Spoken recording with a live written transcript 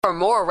For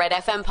more Red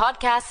FM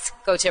podcasts,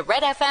 go to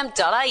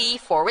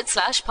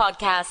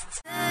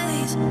redfm.ie/podcasts.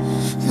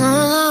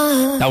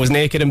 That was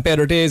Naked and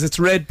Better Days. It's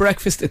Red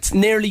Breakfast. It's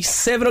nearly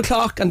 7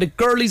 o'clock and the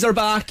girlies are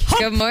back.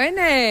 Good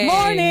morning.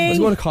 I was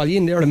going to call you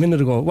in there a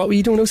minute ago. What were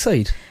you doing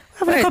outside?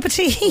 Having a cup of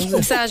tea.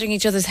 Massaging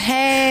each other's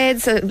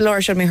heads.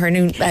 Laura showed me her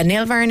new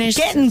nail varnish.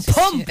 Getting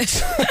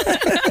pumped.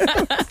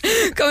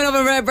 Coming up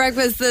on Red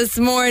Breakfast this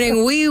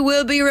morning, we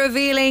will be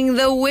revealing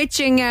the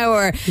witching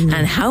hour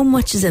and how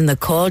much is in the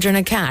cauldron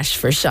of cash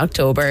for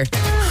Shocktober.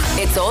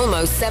 It's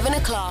almost 7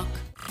 o'clock.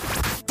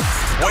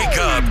 Wake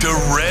up to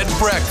Red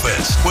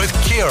Breakfast with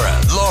Ciara,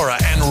 Laura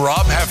and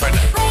Rob Heffernan.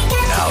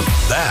 Now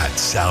that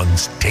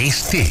sounds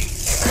tasty.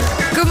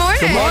 Good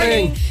morning. Good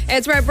morning.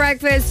 It's Red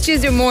Breakfast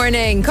Tuesday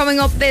morning. Coming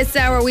up this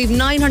hour, we've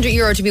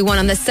 €900 to be won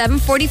on the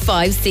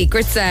 7:45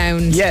 Secret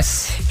Sound.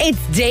 Yes.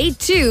 It's day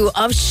 2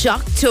 of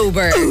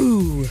Shocktober.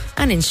 Ooh.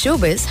 And in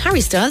showbiz,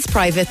 Harry Styles'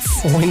 privates.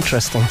 Oh,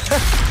 interesting.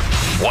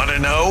 Want to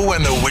know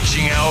when the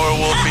witching hour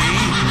will be?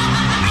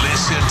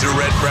 Listen to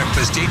Red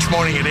Breakfast each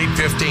morning at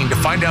 8:15 to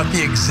find out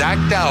the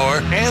exact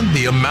hour and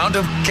the amount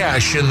of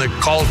cash in the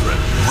cauldron.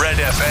 Red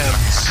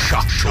FM's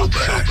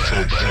Shocktober.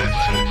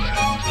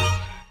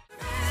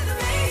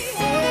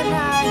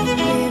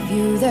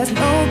 There's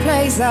no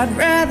place I'd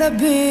rather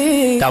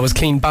be. That was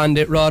Clean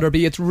Bandit,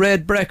 Rotherby. It's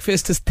Red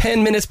Breakfast. It's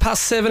 10 minutes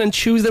past 7 on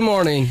Tuesday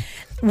morning.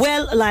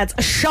 Well, lads,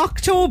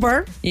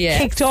 Shocktober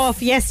kicked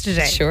off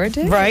yesterday. Sure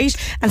did. Right?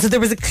 And so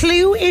there was a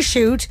clue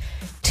issued.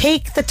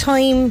 Take the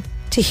time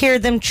to hear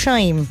them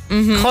chime.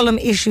 Cullum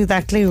issued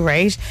that clue,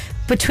 right?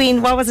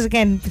 Between, what was it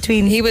again?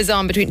 He was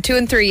on between 2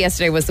 and 3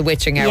 yesterday was the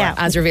witching hour,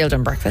 as revealed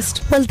on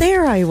Breakfast. Well,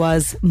 there I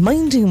was,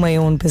 minding my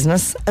own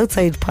business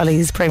outside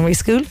Polly's primary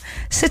school,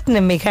 sitting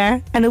in my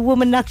car, and a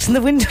woman knocked on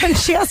the window and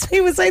she asked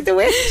me, was I the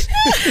witch?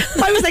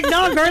 I was like,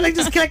 no, girl, I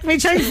just collect my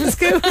child from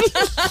school.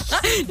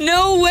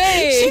 No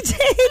way. She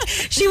did.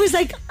 She was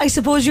like, I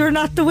suppose you're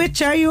not the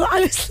witch, are you?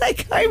 I was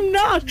like, I'm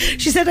not.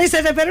 She said, I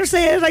better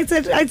say it. I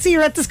said, I'd see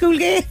her at the school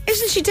gate.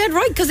 Isn't she dead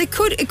right? Because it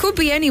could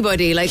be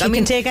anybody. Like, She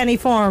can take any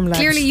form, lads.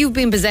 Clearly you've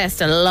been possessed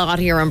a lot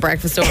here on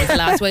Breakfast over the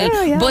last while,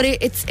 but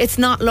it's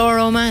not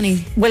Laura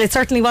O'Mahony. Well, it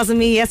certainly wasn't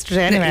me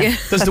yesterday anyway. Yeah.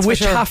 Does the witch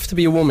have to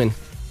be a woman?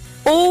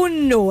 Oh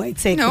no, I'd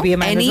say it could be a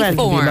man any as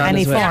well. form.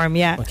 Any form,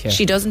 yeah. Okay.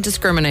 She doesn't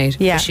discriminate.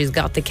 Yeah. She's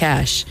got the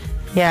cash.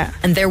 Yeah.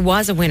 And there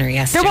was a winner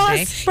yesterday. There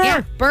was, Burr.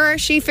 Yeah, Burr,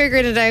 she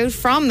figured it out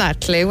from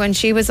that clue and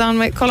she was on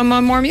with Cullum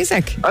on More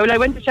Music. Well, I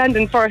went to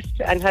Shandon first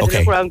and had a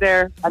look around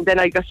there, and then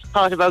I just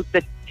thought about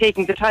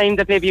taking the time,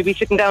 that maybe you'd be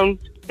sitting down,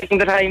 taking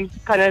the time,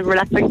 kind of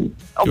relaxing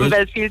up in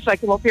Belfield, so I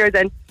came up here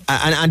then.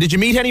 And did you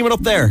meet anyone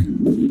up there?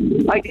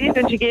 I did,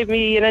 and she gave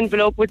me an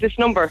envelope with this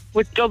number,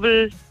 with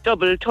double,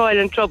 toil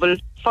and trouble,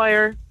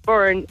 fire,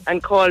 burn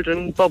and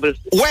cauldron bubble.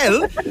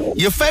 Well,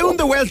 you found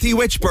the wealthy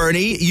witch,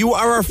 Bernie. You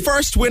are our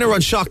first winner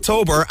on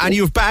Shocktober, and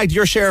you've bagged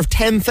your share of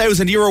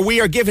 €10,000. We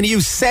are giving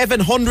you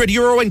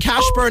 €700 in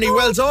cash, Bernie.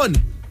 Well done.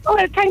 Oh,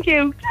 thank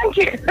you.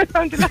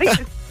 I'm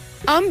delighted.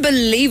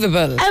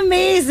 Unbelievable.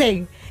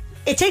 Amazing.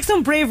 It takes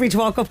some bravery to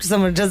walk up to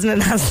someone, doesn't it,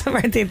 and ask them,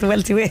 aren't they the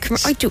wealthy witch?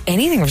 I'd do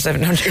anything for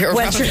 €700.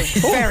 Well, true.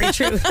 Very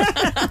true.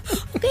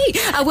 Okay.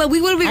 Well,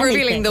 we will be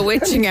revealing the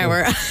witching hour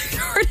at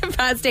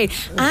 8:15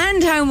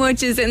 and how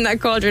much is in that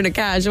cauldron of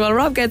cash. While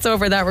Rob gets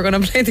over that, we're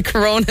going to play the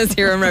Coronas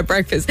here on Red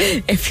Breakfast,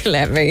 if you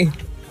let me.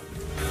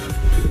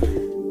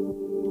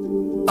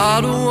 I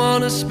don't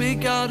want to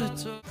speak out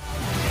of turn.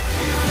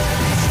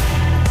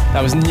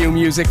 That was new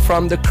music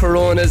from the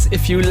Coronas,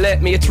 If You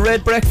Let Me. It's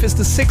Red Breakfast.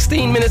 It's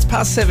 16 minutes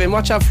past 7.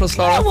 Watch out for us,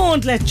 Laura. I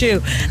won't let you.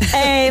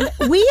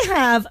 We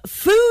have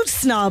food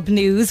snob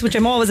news, which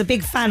I'm always a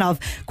big fan of.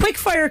 Quick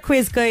fire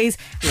quiz, guys.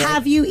 Yeah.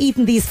 Have you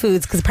eaten these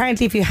foods? Because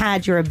apparently if you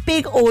had, you're a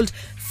big old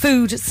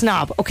food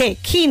snob. Okay,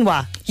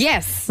 quinoa.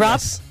 Yes. Rob?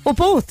 Yes. Or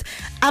both.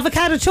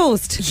 Avocado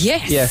toast.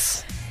 Yes.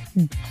 Yes.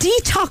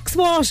 Detox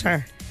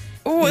water.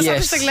 Oh, it's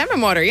almost like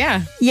lemon water,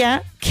 yeah.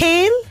 Yeah.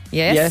 Kale.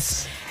 Yes.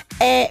 Yes.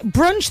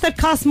 Brunch that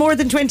costs more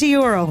than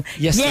 €20.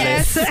 Yes.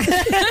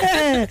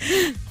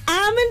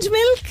 Almond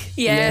milk.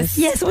 Yes.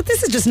 Yes. Well,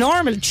 this is just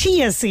normal.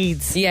 Chia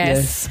seeds.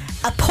 Yes.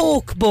 A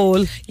poke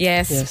bowl.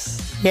 Yes.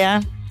 Yes.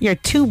 Yeah. You're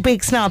two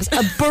big snobs.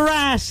 A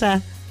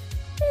burrata.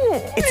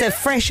 It's a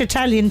fresh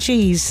Italian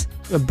cheese.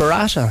 A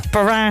burrata.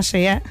 Burrata,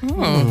 yeah.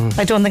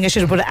 I don't think I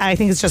should have put it. I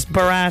think it's just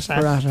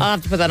burrata. I'll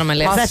have to put that on my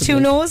list. Is that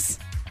two no's?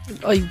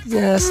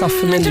 It's not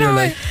familiar.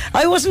 Like.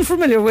 I wasn't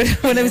familiar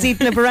with when I was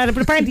eating a burrata,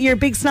 but apparently you're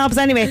big snobs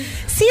anyway.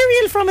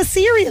 Cereal from a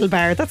cereal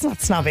bar. That's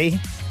not snobby.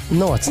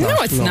 No, it's not.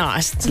 No, it's not.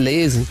 It's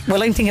lazy.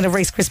 Well, I'm thinking of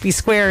Rice Krispie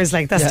Squares.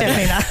 Like, that's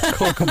definitely not.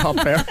 Cocoa Pop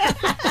there.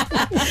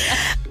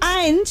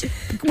 And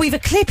we've a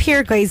clip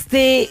here, guys.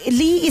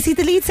 Is he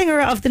the lead singer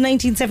of the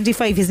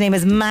 1975? His name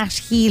is Matt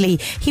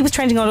Healy. He was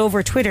trending all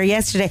over Twitter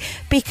yesterday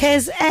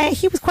because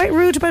he was quite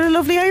rude about a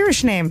lovely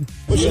Irish name.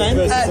 What's your name?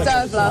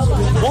 Dervla.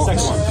 What?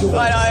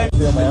 I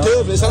know.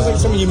 Dervla. It sounds like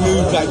something you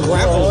move like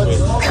gravel with.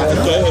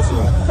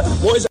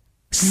 Dervla. What is that?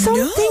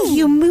 Something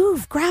you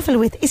move gravel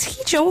with. Is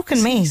he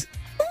joking me?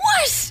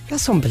 What?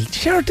 That's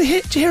unbelievable.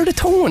 Did you hear the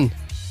tone?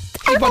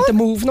 He'd want to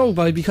move now,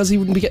 boy, because he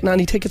wouldn't be getting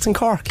any tickets in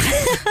Cork.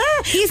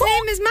 His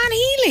name is Man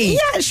Healy.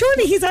 Yeah,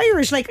 surely he's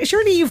Irish. Like,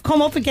 surely you've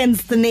come up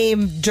against the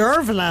name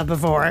Dervla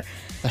before.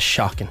 That's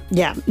shocking.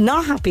 Yeah,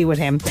 not happy with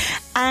him.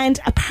 And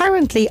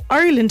apparently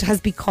Ireland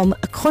has become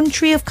a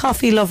country of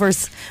coffee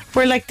lovers.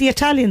 We're like the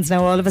Italians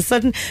now all of a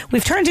sudden.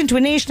 We've turned into a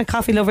nation of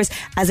coffee lovers,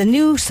 as a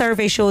new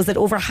survey shows that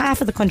over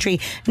half of the country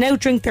now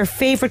drink their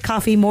favourite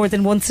coffee more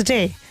than once a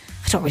day.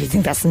 I don't really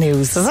think that's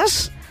news, is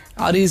it?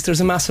 It is.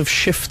 There's a massive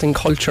shift in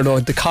culture though.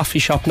 The coffee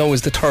shop now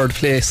is the third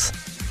place,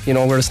 you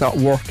know, where it's not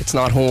work, it's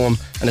not home,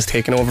 and it's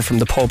taken over from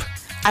the pub.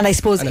 And I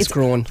suppose it's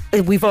grown.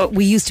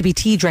 We used to be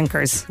tea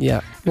drinkers. Yeah.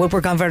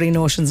 We're gone very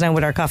notions now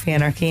with our coffee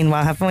and our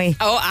quinoa, haven't we?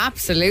 Oh,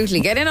 absolutely.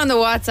 Get in on the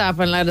WhatsApp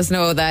and let us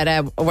know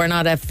that we're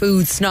not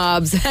food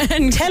snobs.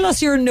 And tell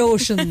us your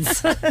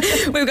notions.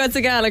 We've got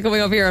Sagala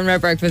coming up here on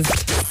Red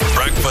Breakfast.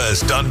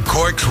 Breakfast on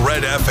Cork's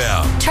Red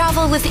FM.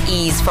 Travel with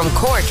ease from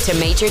Cork to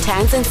major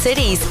towns and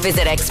cities.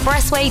 Visit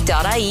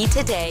expressway.ie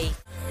today.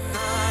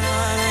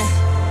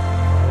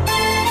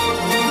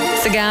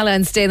 Sagala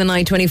and Stay the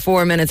Night,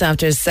 24 minutes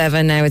after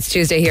 7 now. It's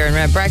Tuesday here in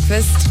Red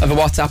Breakfast. I have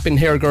a WhatsApp in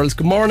here, girls.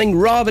 Good morning,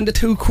 Rob and the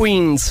two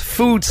queens.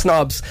 Food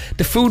snobs.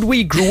 The food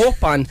we grew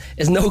up on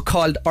is now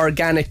called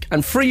organic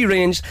and free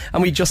range,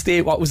 and we just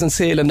ate what was on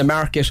sale in the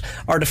market,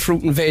 or the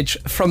fruit and veg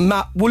from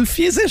Matt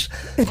Wolfie, is it?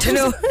 You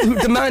know,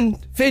 the man,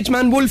 veg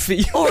man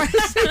Wolfie.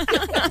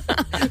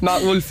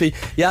 Matt Wolfie.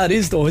 Yeah, it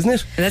is though, isn't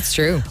it? That's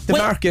true. The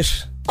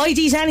market. I'd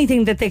eat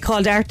anything that they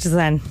called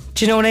artisan.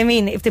 Do you know what I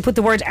mean? If they put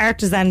the word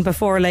artisan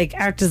before, like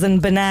artisan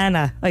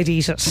banana, I'd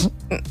eat it.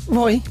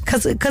 Why?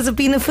 Because of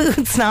being a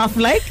food snob,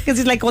 like. Because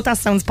he's like, oh, that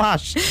sounds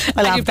posh.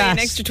 I'll have you pay that. an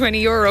extra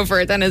 €20 for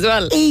it then as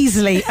well.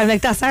 Easily. I'm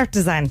like, that's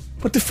artisan.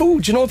 But the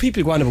food, you know,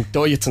 people go on about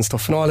diets and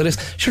stuff and all of this.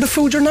 Sure, the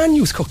food your nan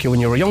used to cook you when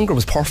you were younger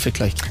was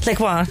perfect, like. Like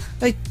what?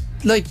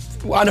 Like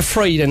on a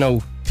Friday now,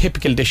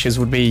 typical dishes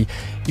would be,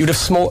 you'd have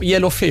smoked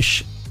yellow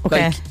fish.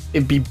 Okay. Like,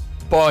 it'd be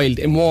boiled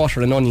in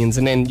water and onions,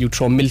 and then you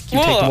throw milk, you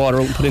take the water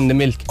out and put in the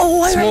milk.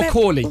 Smoke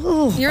coli.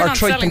 You're or not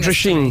tripe selling and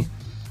this to me.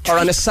 drishing. Or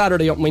on a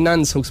Saturday up my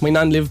nan's house. My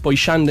nan lived by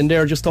Shandon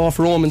there, just off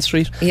Roman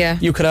Street. Yeah.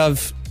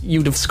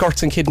 You'd have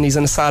skirts and kidneys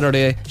on a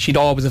Saturday. She'd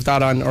always have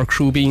that on, or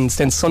crew beans.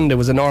 Then Sunday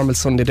was a normal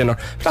Sunday dinner.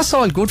 But that's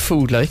all good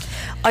food, like.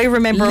 I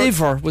remember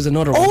liver was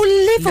another one.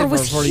 Oh, liver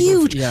was very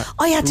huge. Yeah.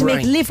 I had to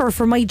make liver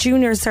for my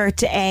junior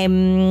cert,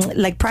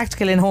 like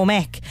practical in home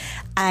ec,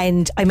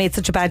 and I made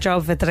such a bad job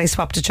of it that I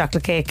swapped a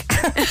chocolate cake.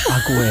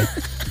 I'll go away.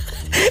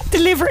 The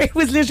liver, it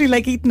was literally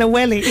like eating a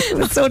welly. It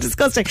was so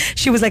disgusting.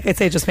 She was like, I'd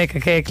say just make a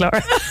cake,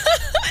 Laura.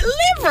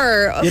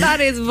 Liver, that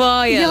is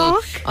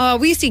vile. Yuck. Oh,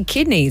 we used to eat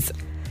kidneys.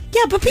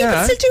 Yeah, but people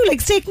still do,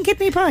 like steak and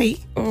kidney pie.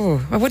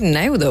 Oh, I wouldn't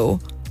now though.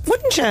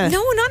 Wouldn't you? No,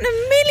 not in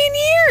a million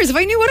years. If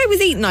I knew what I was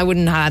eating, I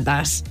wouldn't have had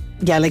that.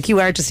 Yeah, like you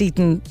are just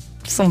eating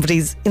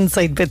somebody's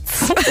inside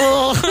bits.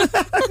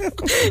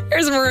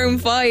 Here's Maroon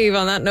 5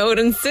 on that note,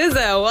 and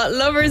SZA, What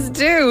Lovers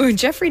Do.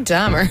 Jeffrey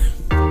Dahmer.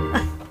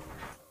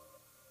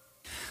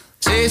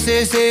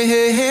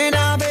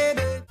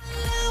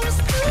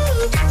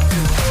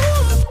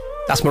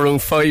 That's Maroon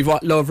 5,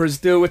 What Lovers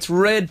Do. It's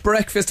Red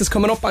Breakfast is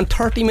coming up on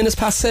 30 minutes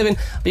past 7.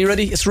 Are you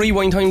ready? It's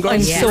rewind time,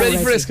 guys. I'm so ready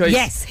for this, guys?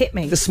 Yes, hit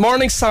me. This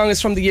morning's song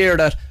is from the year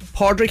that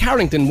Padraig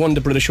Harrington won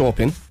the British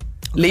Open.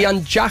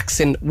 Leon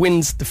Jackson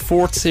wins the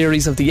 4th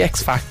series of the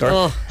X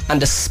Factor. And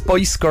the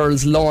Spice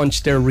Girls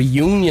launched their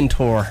reunion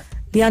tour.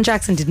 Leon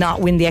Jackson did not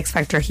win the X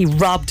Factor. He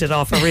robbed it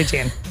off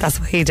Iridian. That's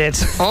what he did.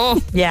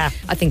 Oh, yeah.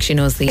 I think she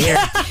knows the year.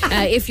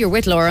 If you're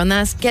with Laura on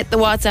that, get the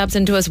WhatsApps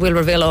into us. We'll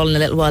reveal all in a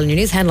little while. Your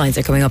news headlines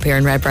are coming up here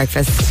in Red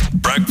Breakfast.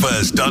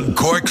 Breakfast on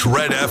Cork's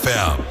Red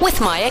FM.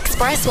 With My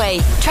Expressway.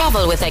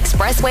 Travel with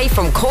Expressway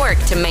from Cork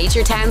to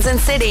major towns and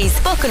cities.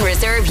 Book and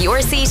reserve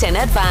your seat in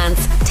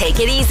advance. Take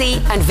it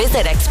easy and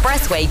visit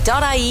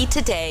expressway.ie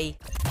today.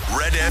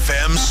 Red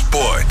FM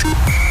Sport.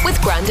 With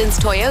Grandin's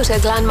Toyota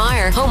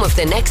Glanmire, home of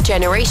the next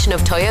generation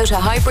of Toyota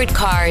hybrid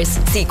cars.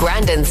 See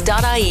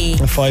grandins.ie.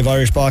 5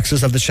 Irish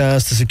boxers have the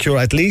chance to secure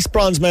at least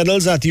bronze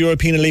medals at the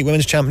European Elite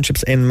Women's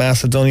Championships in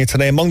Macedonia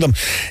today. Among them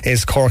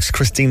is Cork's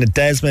Christina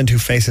Desmond, who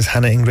faces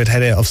Hannah Ingrid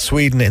Hede of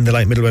Sweden in the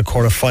light middleweight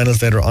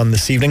quarter-finals later on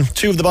this evening.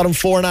 2 of the bottom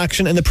 4 in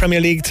action in the Premier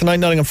League tonight.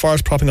 Nottingham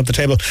Forest propping up the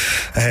table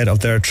ahead of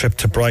their trip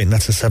to Brighton.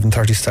 That's a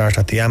 7:30 start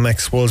at the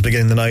Amex. Wolves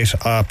beginning the night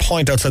a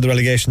point outside the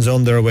relegation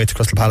zone. They're away to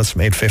Crystal Palace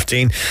from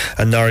 8:15,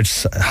 and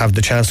Norwich have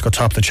the chance to go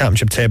top of the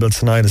championship table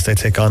tonight as they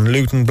take on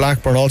Luton.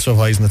 Blackburn also have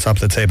eyes on the top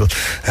of the table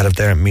ahead of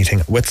their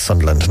meeting with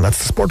Sunderland. And that's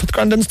the sport with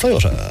Grandin's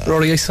Toyota.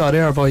 Rory, I saw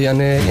there, boy, on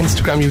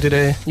Instagram you did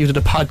a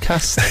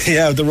podcast.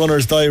 Yeah, the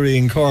Runner's Diary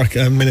in Cork.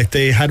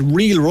 They had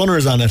real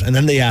runners on it, and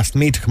then they asked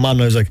me to come on,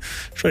 and I was like,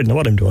 sure, I don't know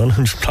what I'm doing.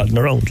 I'm just plodding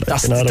around.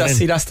 Like,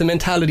 that's the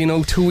mentality,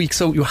 2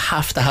 weeks out you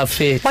have to have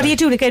faith. What are you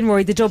doing again,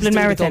 Rory? The Dublin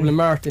Marathon?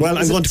 Well,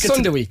 I'm going to get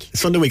Sunday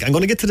week. I'm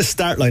going to get to the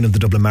start line of the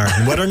Dublin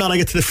Marathon. Whether or not I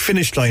get to the the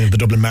finish line of the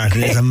Dublin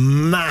Marathon is a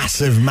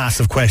massive,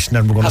 massive question,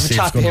 and we're going to see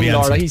if it's going to be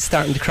Laura. answered. He's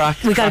starting to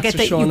crack. You've got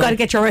to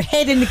get your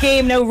head in the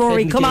game now,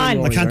 Rory. Come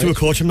on. I can't do a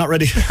coach, I'm not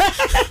ready.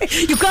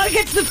 You've got to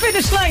get to the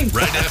finish line.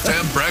 Red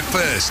FM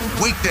Breakfast.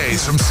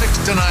 Weekdays from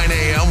 6 to 9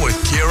 a.m.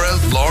 with Ciara,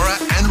 Laura,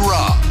 and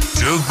Rob.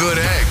 2 good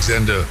eggs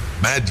and a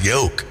mad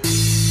yolk.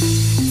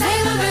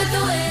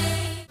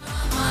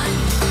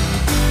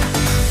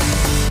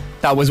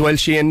 That was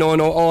Welshie and No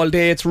all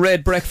day. It's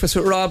Red Breakfast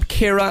with Rob,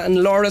 Ciara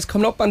and Laura's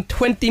coming up on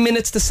 20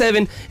 minutes to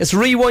 7. It's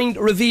rewind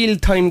reveal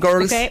time,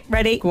 girls. Okay,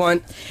 ready? Go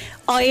on.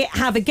 I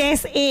have a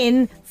guess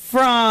in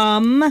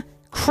from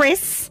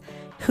Chris,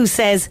 who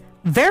says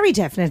very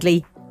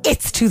definitely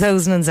it's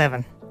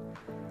 2007.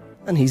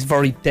 And he's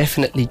very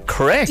definitely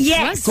correct.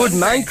 Yes. Good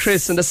man,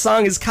 Chris. And the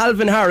song is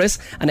Calvin Harris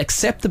and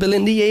Acceptable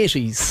in the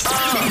 80s.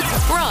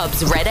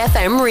 Rob's Red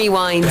FM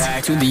Rewind.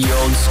 Back to the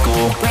old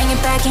school. Bring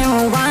it back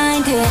and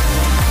rewind it.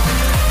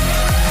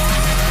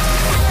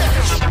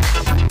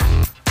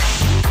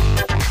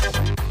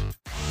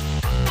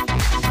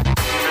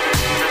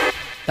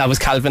 That was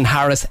Calvin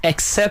Harris,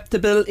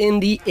 Acceptable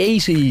in the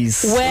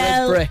 80s.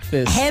 Well, Red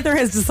Breakfast. Heather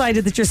has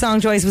decided that your song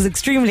choice was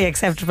extremely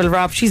acceptable,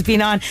 Rob. She's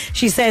been on.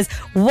 She says,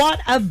 what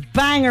a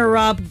banger,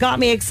 Rob. Got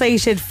me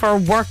excited for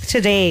work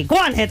today. Go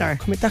on, Heather.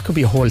 I mean, that could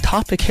be a whole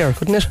topic here,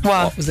 couldn't it?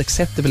 What was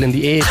acceptable in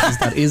the 80s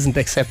that isn't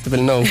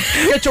acceptable now?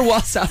 Get your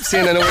WhatsApps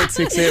in on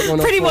 0868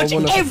 Pretty much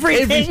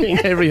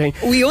everything.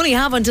 We only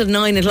have until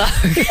 9 o'clock.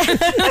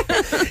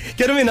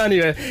 Get them in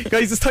anyway.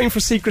 Guys, it's time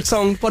for Secret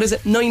Song. What is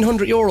it?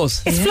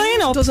 €900. It's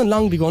flying up. It doesn't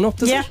long be going up,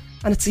 does it?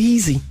 And it's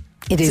easy.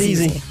 It is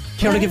easy.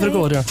 Ciara, give it a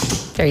go there.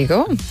 There you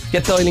go.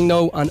 Get dialing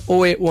now on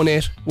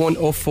 0818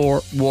 104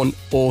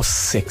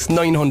 106.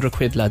 900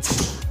 quid,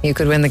 lads. You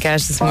could win the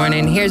cash this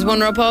morning. Here's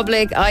One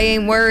Republic. I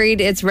ain't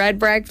worried. It's Red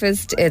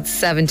Breakfast. It's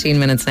 17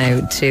 minutes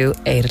now to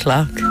 8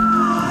 o'clock.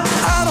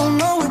 I don't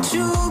know what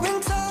you've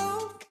been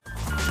told.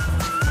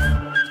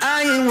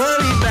 I ain't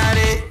worried about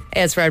it.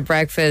 It's Red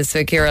Breakfast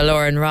with Ciara,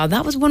 Laura and Rob.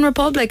 That was One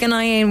Republic and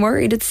I ain't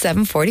worried. It's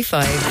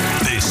 7:45.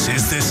 This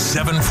is the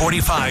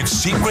 7:45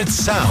 Secret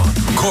Sound.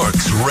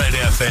 Cork's Red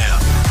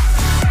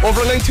FM.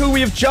 Over on line 2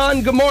 we have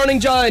John. Good morning,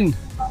 John.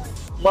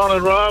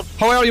 Morning, Rob.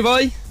 How are you,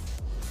 boy?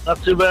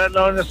 Not too bad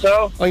now,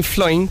 yourself? I'm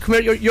flying.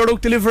 Come here, you're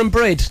out delivering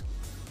bread.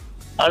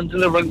 I'm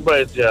delivering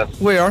bread, yes.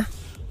 Where?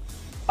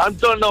 I'm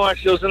done now,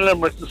 actually. I was in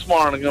Limerick this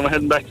morning. I'm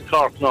heading back to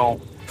Cork now.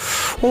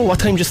 Oh, what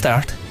time did you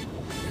start?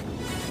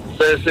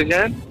 Say this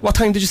again? What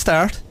time did you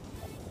start?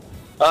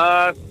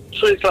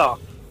 3 o'clock.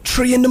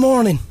 3 in the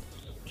morning?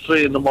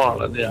 3 in the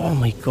morning, yeah. Oh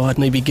my God,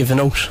 and I'd be giving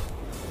out.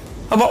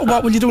 And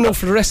what will you do now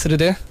for the rest of the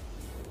day?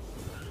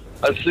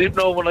 I'll sleep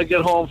now when I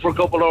get home for a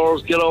couple of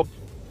hours, get up,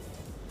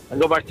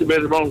 and go back to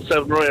bed around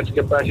 7 or 8 to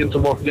get back into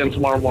work again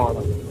tomorrow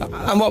morning.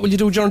 And what will you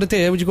do during the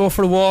day? Would you go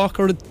for a walk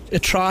or a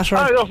trot? Or?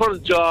 I go for a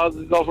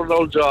jog, go for an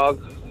old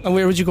jog. And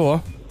where would you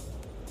go?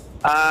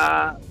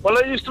 Well,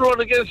 I used to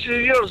run against you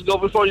years ago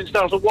before you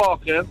started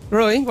walking.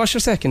 Right, what's your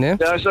second name?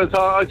 Yeah, so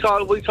I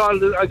called it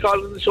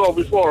in the show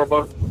before,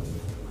 but...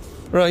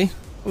 Right.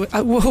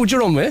 Who'd you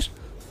run with?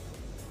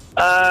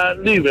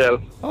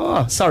 Leeville.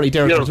 Oh, sorry,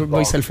 there.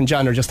 Myself and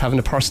John are just having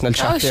a personal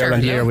chat there on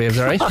the airwaves,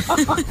 alright?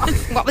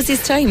 What was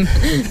his time?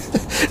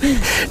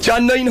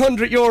 John,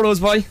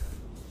 €900, boy.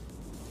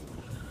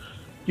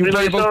 You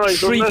buy about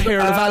 3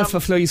 pair of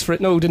Alpha Flies for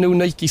it now, the new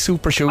Nike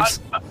Super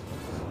shoes.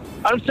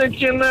 I'm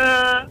thinking,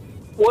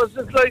 was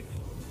it like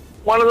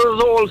one of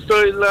those old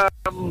style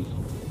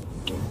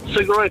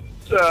cigarette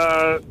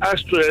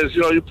ashtrays,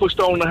 you know, you push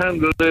down the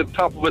handle, the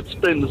top of it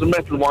spins, the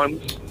metal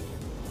ones.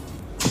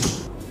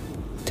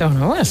 Don't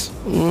know it.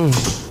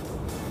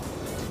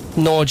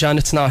 No, John,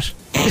 it's not.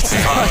 It's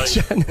not,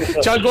 John.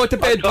 John, go to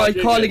bed, boy.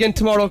 Call again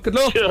tomorrow. Good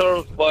luck.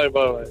 Sure. Bye.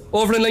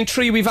 Over in line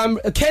 3, we've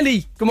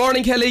Kelly. Good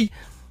morning, Kelly.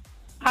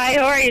 Hi,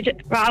 how are you,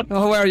 Rob? Oh,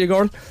 how are you,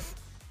 girl?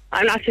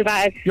 I'm not too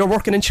bad. You're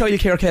working in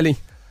childcare, Kelly?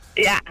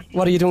 Yeah.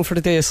 What are you doing for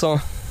the day,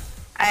 so?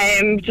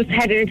 I'm just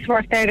heading to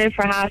work there now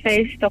for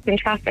 8:30, stuck in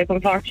traffic,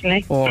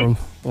 unfortunately. Oh.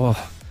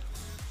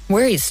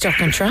 Where are you stuck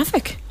in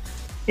traffic?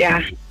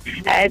 Yeah.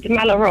 The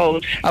Mallow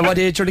Road. And what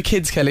age are the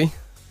kids, Kelly?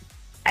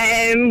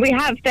 We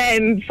have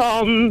them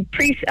from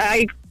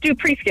I do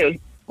preschool.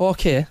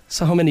 Okay,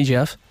 so how many do you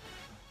have?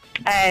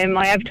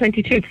 I have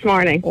 22 this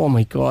morning. Oh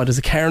my God, is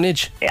it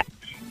carnage? Yeah.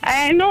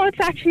 No,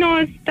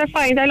 they're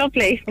fine, they're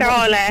lovely. They're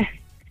all...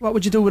 What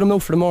would you do with them now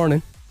for the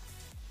morning?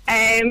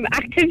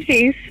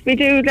 Activities. We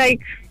do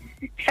like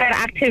set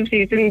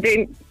activities, and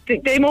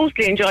they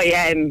mostly enjoy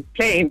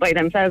playing by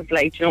themselves,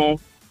 like, you know,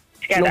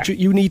 together.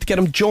 You need to get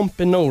them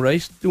jumping now,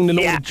 right? Doing the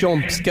load of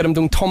jumps, get them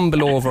doing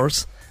tumble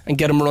overs and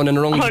get them running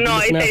around.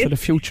 Looking after the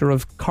future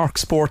of Cork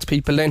sports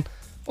people then.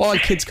 All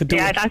kids could do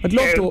it. I'd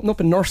love to open up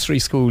a nursery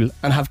school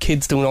and have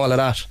kids doing all of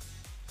that.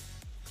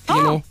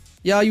 You know?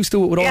 Yeah, I used to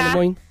do it with all of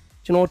mine.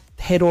 You know,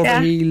 head over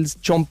heels,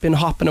 jumping,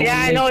 hopping away.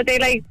 Yeah, I know, they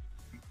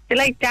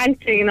like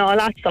dancing and all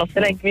that stuff.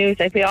 They like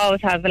music. We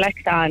always have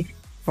Alexa on.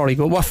 Very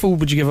good. What food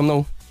would you give them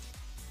now?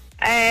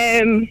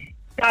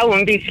 That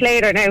wouldn't be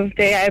Slater now.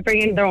 They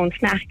bring in their own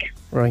snack.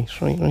 Right.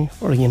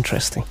 Very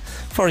interesting.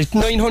 For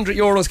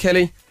 €900,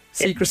 Kelly.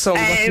 Secret song.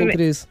 What do you think it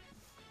is?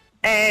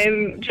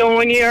 Joe,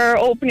 when you're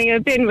opening a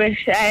bin with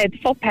the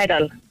foot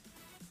pedal.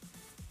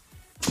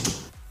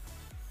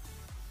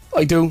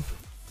 I do.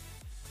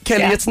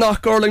 Kelly, it's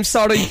not, girl. I'm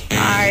sorry.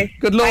 Alright.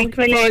 Good luck. Thanks,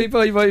 William.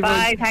 Bye.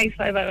 Bye. Thanks.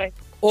 Bye.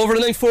 Over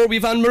the line 4,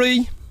 we've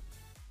Anne-Marie.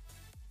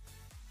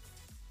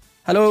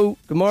 Hello.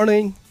 Good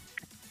morning.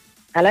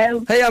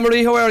 Hello. Hey,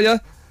 Anne-Marie. How are you?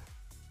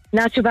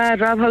 Not too bad,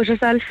 Rob. How's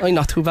yourself? I'm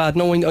not too bad.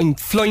 No, I'm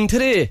flying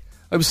today.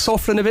 I was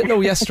suffering a bit now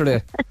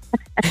yesterday.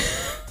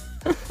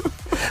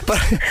 But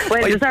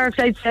well deserved,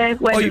 I'd say.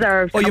 Well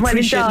deserved. I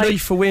appreciate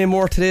life way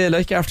more today.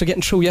 Like, after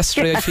getting through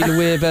yesterday, I feel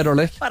way better.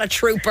 Like, what a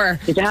trooper!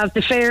 Did you have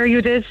the fare?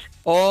 You did?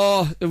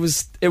 Oh, it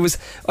was. I was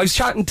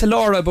chatting to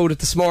Laura about it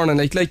this morning.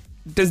 Like,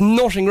 there's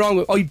nothing wrong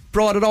with. I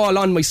brought it all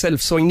on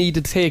myself, so I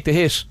needed to take the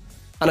hit,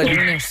 and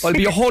I'll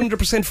be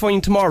 100%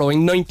 fine tomorrow.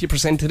 I'm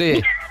 90%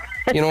 today.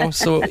 You know,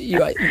 so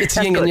it's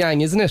yin and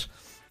yang, isn't it?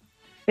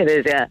 It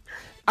is, yeah.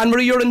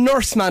 Anne-Marie, you're a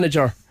nurse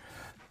manager.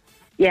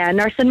 Yeah,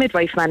 nurse and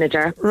midwife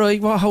manager. Right.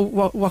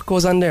 What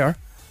goes on there?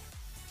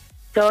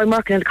 So I'm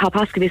working in the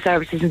colposcopy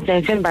services in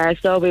St. Finbar,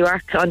 so we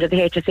work under the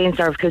HSE and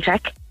cervical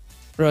check.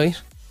 Right.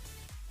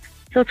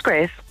 So it's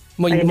great.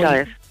 I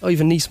enjoy it. I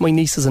have a niece. My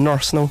niece is a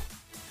nurse now.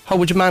 How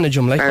would you manage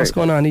them? Like, what's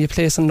going on? Are you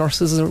placing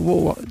nurses? Or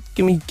what?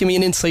 Give me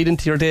an insight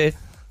into your day.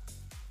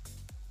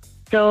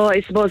 So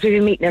I suppose we've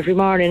been meeting every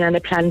morning and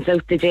it plans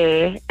out the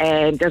day.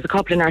 There's a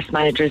couple of nurse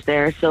managers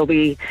there, so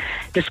we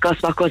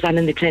discuss what goes on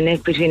in the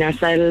clinic between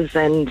ourselves,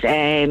 and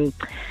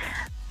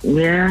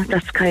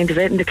that's kind of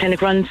it. And the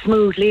clinic runs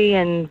smoothly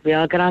and we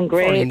all get on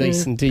great. Very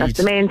nice indeed. That's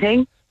the main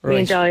thing. Right. We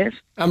enjoy it.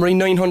 Anne-Marie,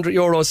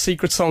 €900,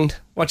 secret song.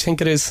 What do you think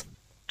it is?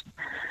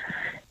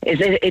 Is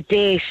it a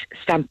date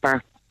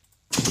stamper?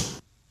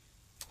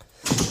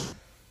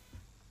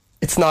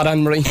 It's not,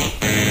 Anne-Marie.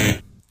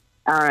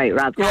 All right,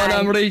 Rob. Go on,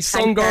 Anne-Marie.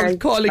 Song girl.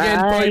 Call again.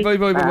 Bye. Am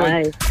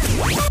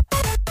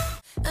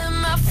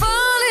I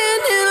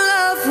falling in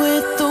love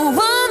with the one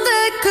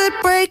that could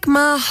break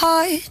my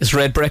heart? It's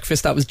Red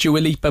Breakfast. That was Dua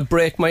Lipa.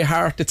 Break My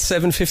Heart. It's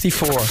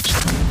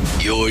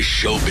 7:54. Your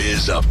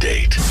showbiz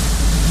update.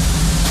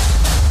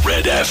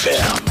 Red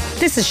FM.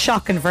 This is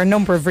shocking for a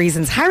number of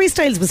reasons. Harry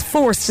Styles was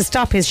forced to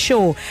stop his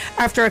show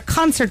after a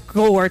concert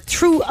goer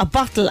threw a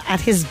bottle at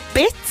his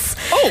bits.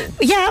 Oh!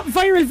 Yeah,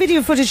 viral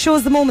video footage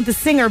shows the moment the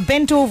singer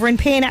bent over in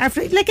pain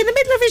after, like in the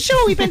middle of his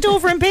show, he bent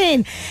over in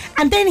pain.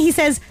 And then he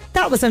says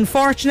that was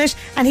unfortunate,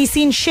 and he's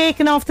seen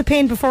shaking off the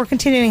pain before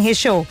continuing his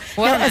show.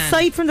 Well, now,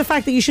 aside from the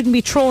fact that you shouldn't be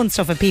throwing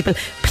stuff at people,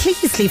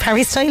 please leave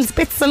Harry Styles'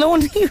 bits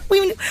alone.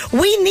 We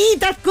need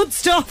that good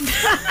stuff.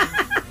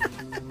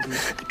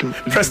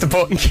 Press the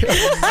button.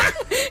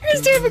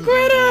 Here's David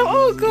Guetta.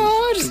 Oh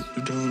God.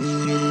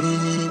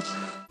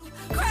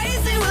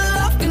 Crazy what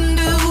love can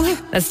do.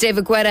 That's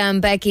David Guetta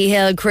and Becky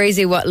Hill.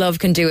 Crazy What Love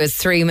Can Do is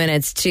 3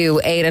 minutes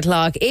to 8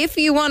 o'clock. If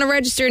you want to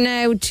register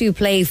now to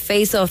play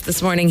Face Off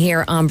this morning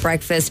here on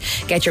Breakfast,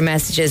 get your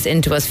messages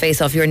into us.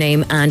 Face Off your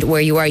name and where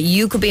you are.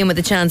 You could be in with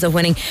a chance of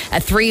winning a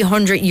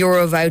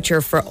 €300 voucher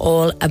for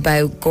All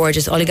About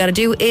Gorgeous. All you got to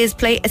do is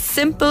play a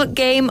simple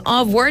game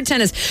of word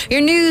tennis.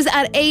 Your news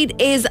at 8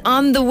 is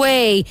on the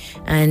way,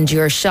 and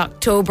your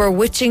Shocktober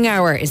witching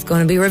hour is going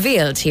to be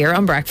revealed here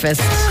on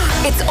Breakfast.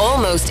 It's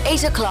almost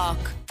 8 o'clock.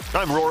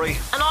 I'm Rory.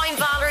 And I'm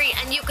Valerie,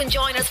 and you can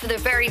join us for the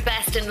very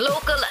best in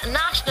local,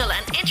 national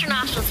and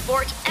international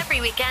sport every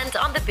weekend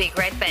on the Big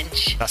Red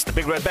Bench. That's the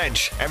Big Red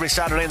Bench, every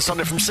Saturday and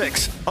Sunday from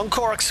 6 on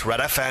Cork's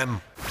Red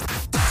FM.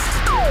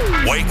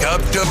 Wake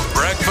up to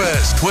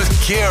breakfast with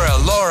Ciara,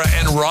 Laura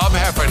and Rob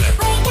Heffernan.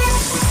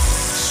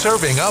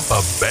 Serving up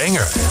a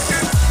banger.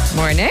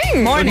 Morning.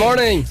 Good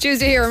morning.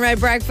 Tuesday here on Red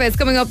Breakfast.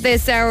 Coming up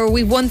this hour,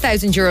 we've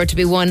 €1,000 to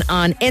be won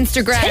on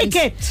Instagram. Take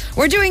it.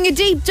 We're doing a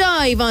deep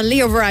dive on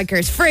Leo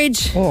Varadkar's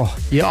fridge. Oh,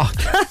 yuck.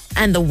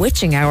 And the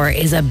witching hour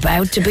is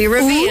about to be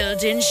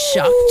revealed in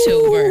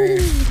Shocktober.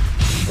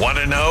 Want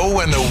to know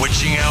when the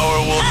witching hour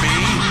will be?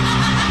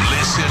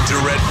 Listen to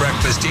Red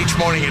Breakfast each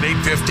morning at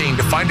 8:15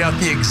 to find out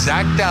the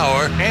exact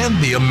hour and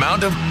the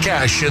amount of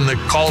cash in the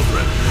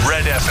cauldron.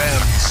 Red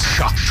FM's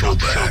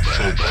Shocktober.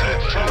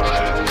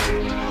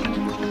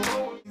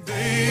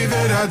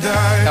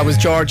 That was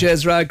George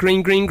Ezra,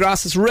 Green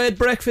Grass. It's Red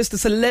Breakfast.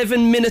 It's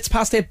 11 minutes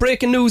past 8.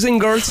 Breaking news in,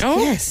 girls. Oh.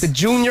 Yes. The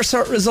junior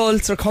cert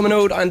results are coming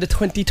out on the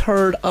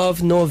 23rd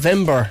of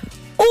November.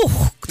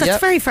 Oh, that's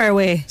Yep. very far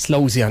away. It's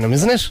lousy on them,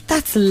 isn't it?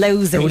 That's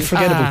lousy. I would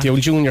forget about the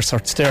old junior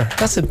certs there.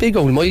 That's a big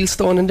old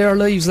milestone in their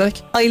lives, like.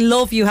 I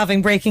love you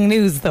having breaking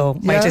news, though.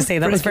 Might I say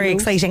that was very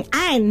breaking news. exciting.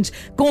 And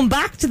going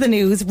back to the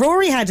news,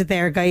 Rory had it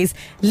there, guys.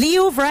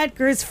 Leo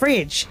Varadkar's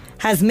fridge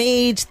has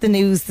made the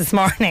news this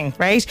morning,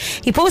 right?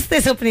 He posted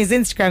this up on his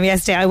Instagram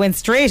yesterday. I went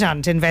straight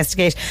on to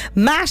investigate.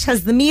 Matt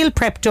has the meal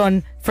prep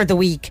done for the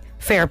week.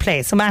 Fair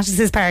play. So Matt is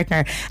his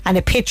partner, and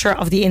a picture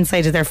of the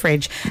inside of their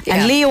fridge. Yeah.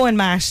 And Leo and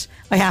Matt,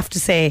 I have to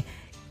say,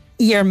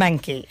 you're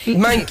manky.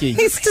 Manky.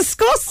 It's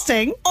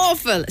disgusting.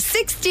 Awful.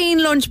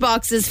 16 lunch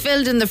boxes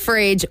filled in the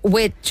fridge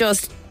with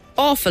just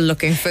awful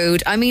looking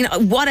food. I mean,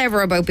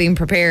 whatever about being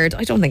prepared.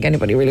 I don't think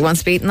anybody really wants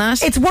to be eating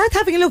that. It's worth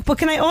having a look, but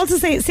can I also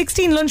say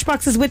 16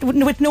 lunchboxes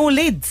with no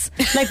lids?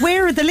 Like,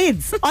 where are the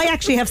lids? I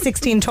actually have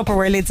 16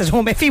 Tupperware lids at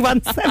home. If he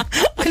wants them,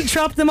 I'll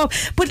drop them up.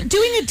 But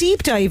doing a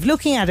deep dive,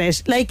 looking at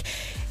it, like,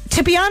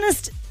 to be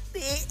honest,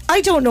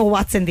 I don't know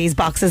what's in these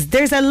boxes.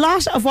 There's a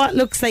lot of what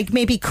looks like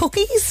maybe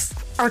cookies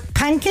or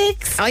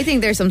pancakes. I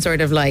think there's some sort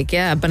of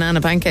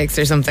banana pancakes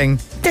or something.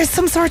 There's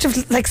some sort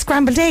of like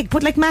scrambled egg.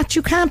 But like, Matt,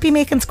 you can't be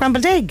making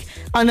scrambled egg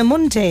on a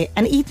Monday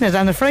and eating it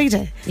on a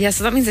Friday. Yeah,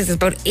 so that means there's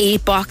about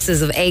 8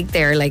 boxes of egg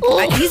there. Like,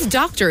 he's a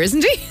doctor,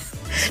 isn't he?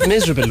 It's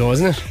miserable though,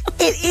 isn't it?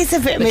 It is a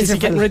bit miserable. Is he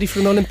getting ready for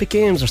an Olympic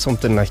Games or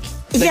something like?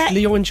 Yeah.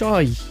 Leo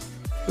enjoy.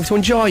 We have to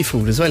enjoy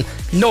food as well.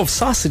 He loves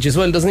sausage as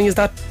well, doesn't he? Is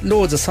that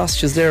loads of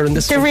sausages there in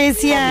this? There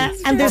is, yeah,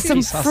 and there's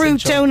some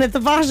fruit down at the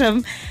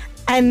bottom.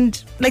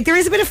 And like, there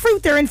is a bit of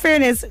fruit there, in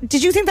fairness.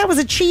 Did you think that was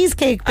a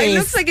cheesecake base? It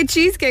looks like a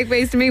cheesecake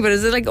base to me, but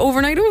is it like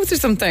overnight oats or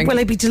something? Well,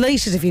 I'd be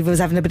delighted if he was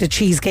having a bit of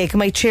cheesecake. I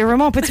might cheer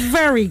him up. It's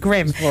very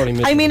grim.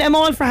 I mean, I'm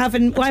all for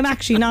I'm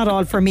actually not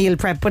all for meal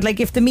prep, but like,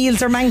 if the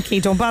meals are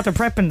manky, don't bother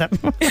prepping them.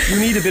 You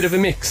need a bit of a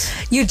mix.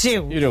 You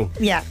do. You do.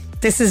 Yeah.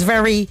 This is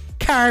very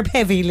carb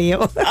heavy,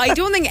 Leo. I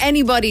don't think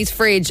anybody's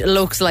fridge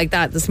looks like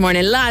that this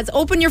morning. Lads,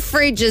 open your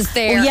fridges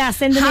there. Oh, yeah,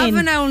 send them in. Have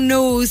an old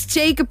nose,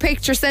 take a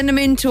picture, send them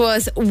in to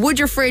us. Would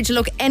your fridge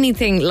look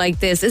anything like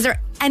this? Is there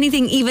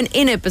anything even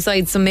in it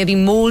besides some maybe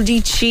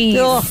mouldy cheese?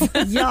 Oh,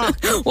 yeah.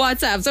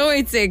 WhatsApp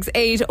 086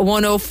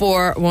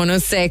 8104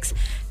 106.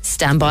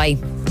 Stand by.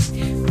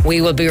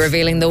 We will be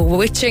revealing the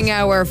witching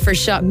hour for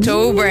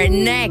Shocktober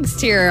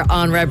next here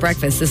on Red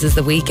Breakfast. This is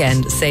The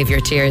Weekend. Save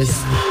your tears.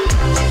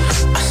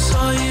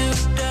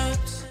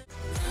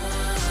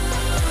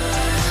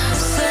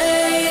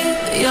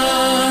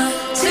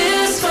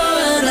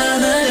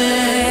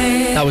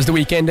 That was The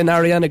Weekend in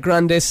Ariana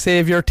Grande.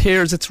 Save your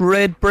tears. It's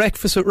Red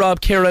Breakfast with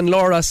Rob, Ciara and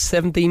Laura.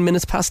 17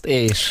 minutes past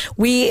 8.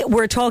 We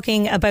were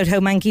talking about how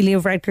manky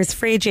Leo Varadkar's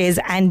fridge is,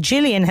 and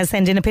Gillian has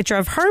sent in a picture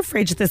of her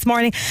fridge this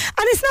morning,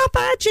 and it's not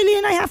bad,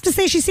 Gillian. I have to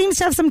say, she seems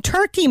to have some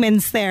turkey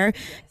mince there,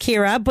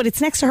 Ciara, but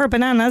it's next to her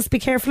bananas. Be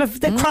careful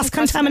of the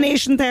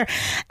cross-contamination there.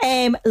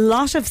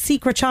 Lot of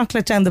secret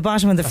chocolate down the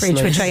bottom of the fridge,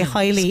 nice. which I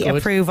highly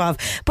approve of.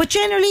 But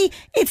generally,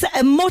 it's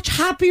a much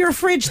happier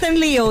fridge than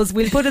Leo's.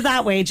 We'll put it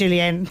that way,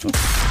 Gillian.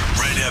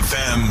 Red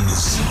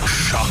FM's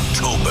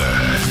Shocktober.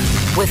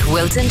 With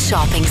Wilton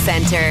Shopping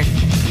Centre.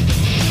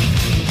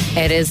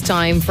 It is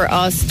time for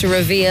us to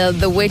reveal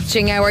the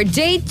witching hour.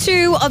 Day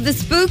 2 of the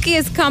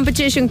spookiest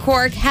competition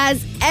Cork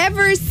has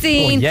ever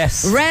seen. Oh,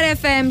 yes. Red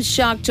FM's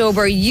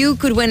Shocktober. You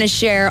could win a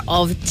share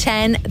of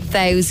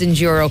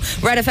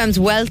 €10,000. Red FM's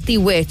Wealthy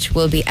Witch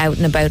will be out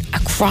and about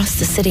across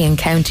the city and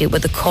county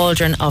with a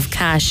cauldron of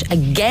cash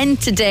again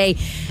today.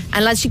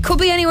 And lads, she could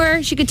be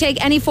anywhere. She could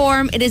take any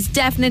form. It is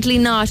definitely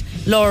not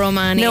Laura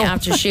O'Mahony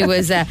after she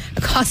was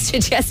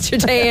accosted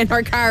yesterday in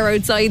her car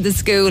outside the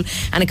school.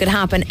 And it could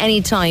happen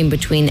any time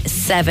between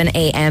 7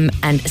 a.m.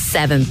 and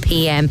 7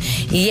 p.m.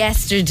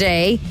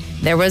 Yesterday,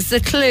 there was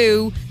the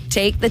clue.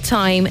 Take the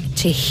time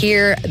to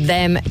hear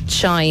them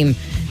chime.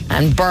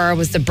 And Burr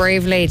was the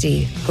brave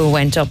lady who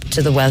went up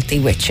to the Wealthy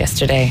Witch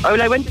yesterday.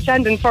 Well, I went to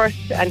Shandon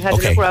first and had a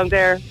look around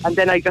there. And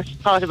then I just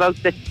thought about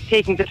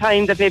taking the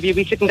time, that maybe you'd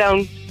be sitting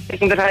down,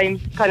 taking the time,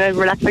 kind of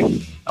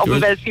relaxing up in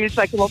Belfield,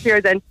 so I come up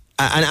here then.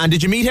 And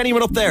did you meet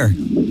anyone up there?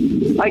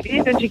 I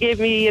did, and she gave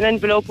me an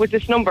envelope with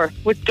this number,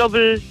 with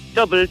double,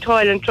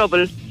 toil and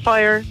trouble,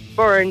 fire,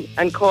 burn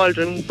and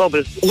cauldron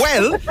bubble.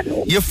 Well,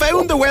 you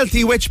found the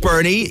Wealthy Witch,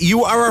 Bernie.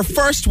 You are our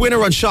first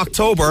winner on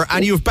Shocktober,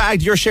 and you've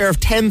bagged your share of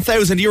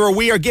 €10,000.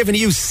 We are giving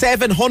you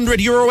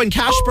 €700 in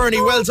cash,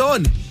 Bernie. Well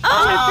done.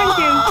 Thank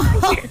you.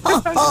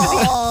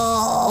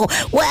 Oh,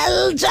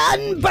 well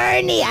done,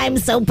 Bernie. I'm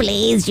so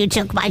pleased you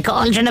took my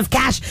cauldron of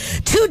cash.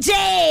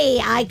 Today,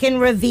 I can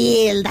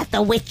reveal that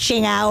the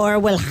witching hour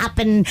will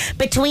happen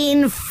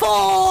between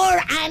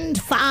 4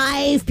 and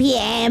 5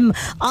 p.m.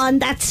 on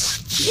that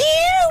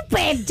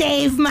stupid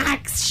Dave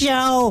Max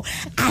show.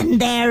 And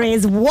there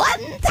is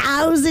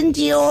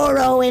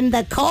 €1,000 in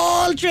the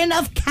cauldron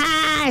of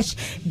cash.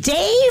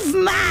 Dave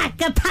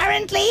Mack,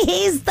 apparently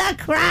he's the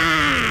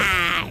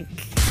crack.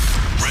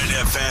 Red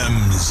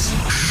FM's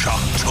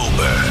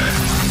Shocktober.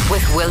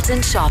 With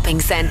Wilton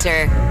Shopping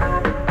Centre.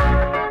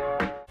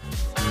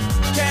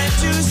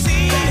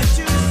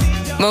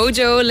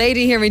 Mojo,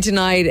 Lady Hear Me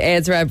Tonight.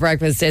 It's Red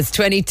Breakfast. It's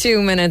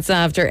 22 minutes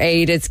after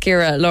 8. It's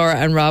Ciara, Laura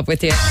and Rob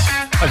with you.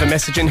 I have a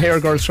message in here,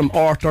 girls, from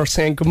Arthur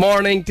saying, good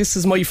morning, this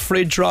is my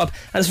fridge, Rob.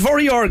 And it's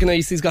very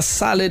organised. He's got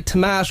salad,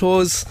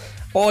 tomatoes,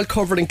 all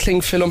covered in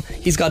cling film.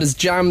 He's got his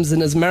jams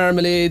and his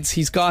marmalades.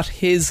 He's got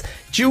his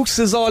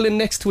juices all in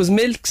next to his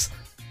milks.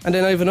 And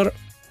then I have another...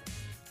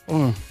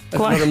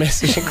 another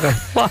message.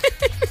 What?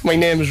 My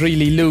name is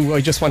really Lou.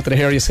 I just wanted to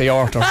hear you say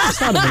Arthur.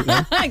 It's not about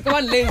me. Go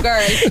on, Lou, girl.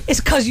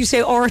 It's because you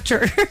say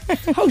Arthur.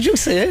 How'd you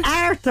say it?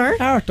 Arthur.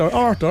 I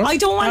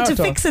don't want to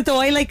fix it though.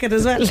 I like it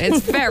as well.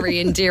 It's very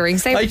endearing.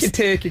 I can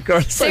take it,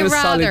 girl. Say I'm a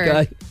solid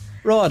rather. guy.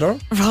 Rather.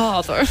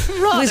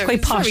 He's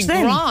quite posh He's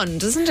then.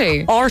 grand, isn't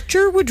he?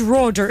 Archer would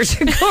rather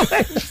to go.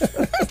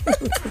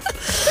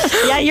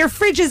 Yeah, your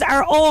fridges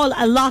are all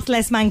a lot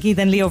less manky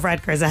than Leo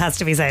Varadkar's, it has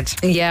to be said.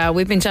 Yeah,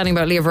 we've been chatting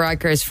about Leo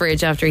Varadkar's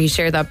fridge after he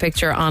shared that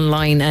picture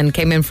online and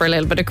came in for a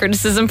little bit of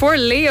criticism. Poor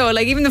Leo,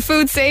 like even the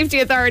Food Safety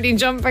Authority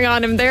jumping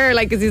on him there,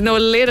 like because he's no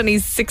lid on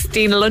his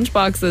 16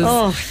 lunchboxes.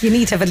 Oh, you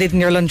need to have a lid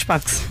in your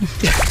lunchbox.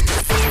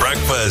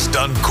 Breakfast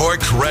on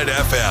Cork's Red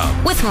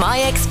FM. With My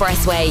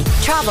Expressway.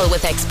 Travel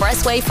with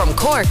Expressway from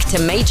Cork to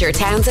major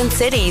towns and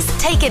cities.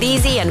 Take it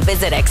easy and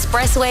visit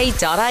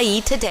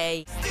expressway.ie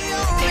today.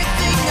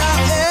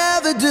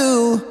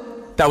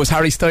 That was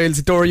Harry Styles,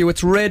 Adore You.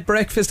 It's Red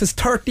Breakfast. It's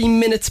 13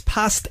 minutes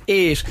past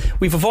 8.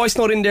 We've a voice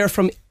note in there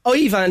from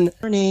Ivan.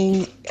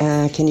 Morning.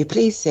 Can you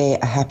please say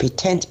a happy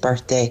 10th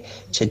birthday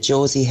to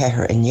Josie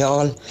Heher in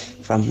Youghal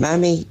from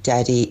Mammy,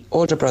 Daddy,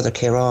 older brother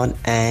Kieran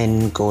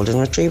and Golden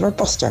Retriever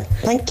Buster.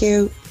 Thank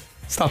you.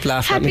 Stop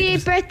laughing at Happy me.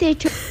 birthday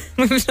to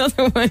We've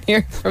another one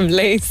here from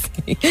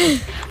Lacey.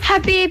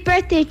 Happy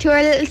birthday to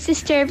our little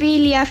sister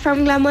Amelia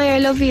from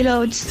Glamire. Love you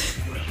loads.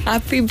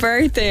 Happy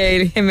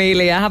birthday,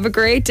 Amelia. Have a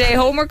great day.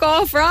 Homework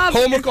off, Rob.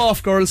 Homework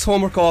off, girls.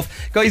 Homework off.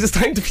 Guys, it's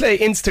time to play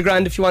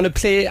Instagram. If you want to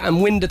play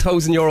and win the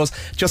 €1,000,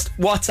 just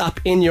WhatsApp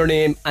in your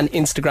name and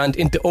Instagram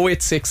into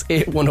 086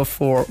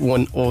 8104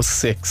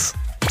 106.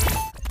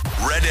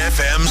 Red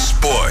FM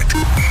Sport.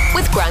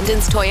 With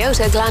Grandin's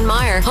Toyota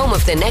Glanmire, home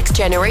of the next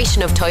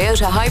generation of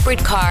Toyota hybrid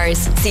cars.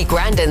 See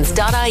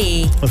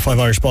grandins.ie. Well, 5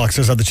 Irish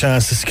boxers have the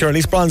chance to secure at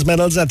least bronze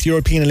medals at the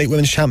European Elite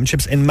Women's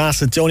Championships in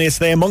Macedonia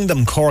today. Among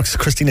them, Cork's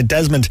Christina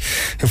Desmond,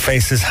 who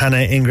faces Hannah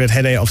Ingrid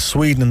Hede of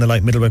Sweden in the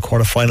light middleweight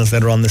quarter-finals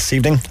later on this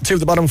evening. 2 of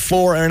the bottom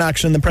 4 are in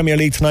action in the Premier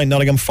League tonight.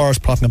 Nottingham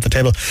Forest propping up the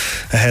table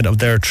ahead of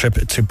their trip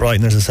to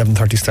Brighton. There's a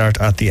 7:30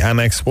 start at the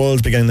Amex.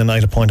 Wolves beginning the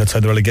night a point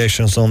outside the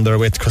relegation zone. They're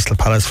with Crystal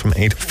Palace from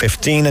 8:15.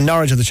 And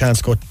Norwich have the chance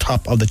to go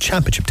top of the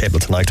championship table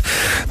tonight.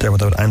 They're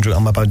without Andrew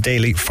Amabao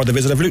Daly for the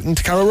visit of Luton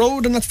to Carrow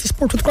Road, and that's the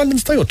sport with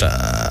Grandin's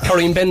Toyota.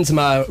 Karim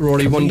Benzema,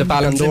 Rory, won the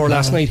Ballon d'Or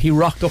last night. He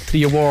rocked up to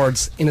the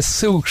awards in a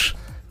suit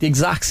the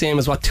exact same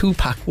as what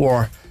Tupac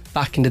wore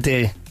back in the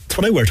day. That's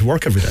what I wear to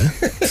work every day.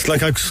 It's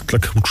like I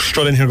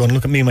strut in here going,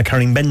 look at me in my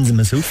Karim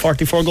Benzema suit.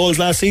 44 goals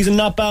last season,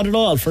 not bad at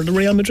all for the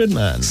Real Madrid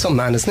man. Some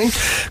man, isn't he?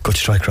 Good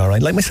striker,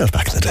 alright, like myself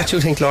back in the day. What do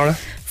you think, Laura?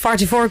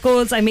 44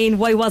 goals, I mean,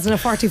 why wasn't it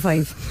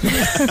 45?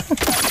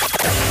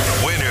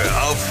 Winner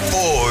of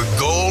 4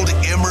 Gold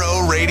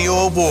Imro Radio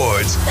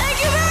Awards.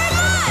 Thank you very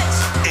much.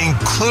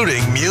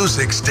 Including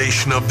Music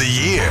Station of the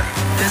Year.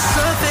 There's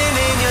something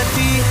in your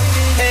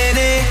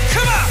DNA.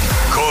 Come on.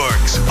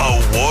 Cork's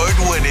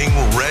award-winning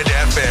Red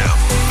FM.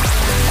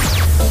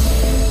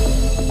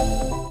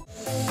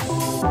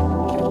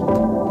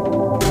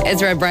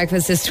 It's Red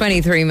Breakfast. It's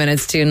 23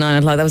 minutes to 9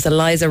 o'clock. That was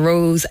Eliza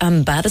Rose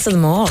and baddest of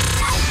them all.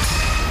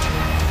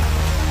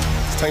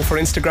 Time for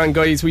Instagram,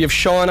 guys. We have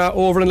Shauna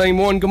over in line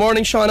 1. Good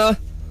morning, Shauna.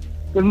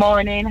 Good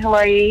morning, how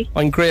are you?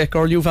 I'm great,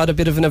 girl. You've had a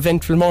bit of an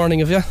eventful morning,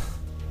 have you?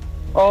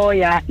 Oh,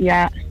 yeah.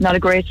 Not a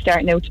great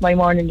start now to my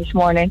morning this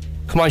morning.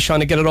 Come on,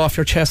 Shauna, get it off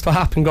your chest. What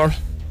happened, girl?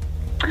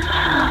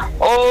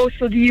 Oh,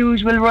 so the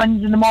usual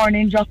runs in the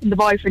morning, dropping the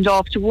boyfriend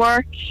off to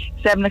work,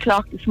 7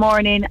 o'clock this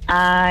morning,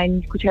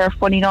 and could hear a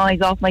funny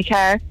noise off my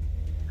car.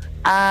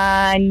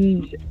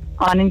 And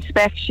on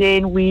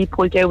inspection, we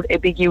pulled out a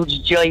big,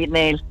 huge, giant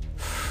nail.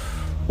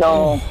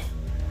 So,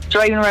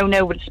 driving around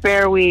now with a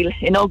spare wheel,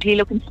 an ugly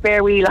looking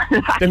spare wheel.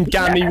 Them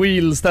gammy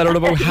wheels that are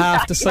about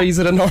half the size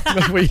of the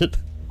normal wheel.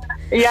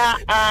 Yeah,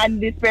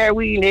 and the spare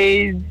wheel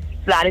is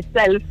flat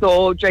itself,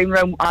 so driving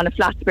around on a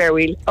flat spare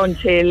wheel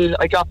until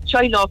I drop the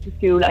child off to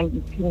school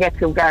and can get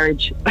to a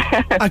garage.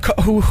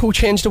 Who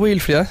changed the wheel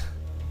for you?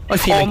 I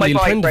feel like Neil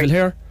Prendeville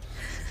here.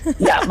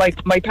 Yeah,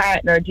 my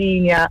partner,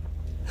 Dean, yeah.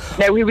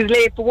 Now, he was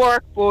late for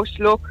work, but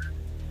look,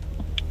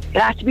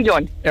 it had to be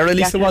done. Or at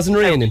least it wasn't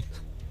raining.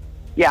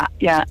 Yeah.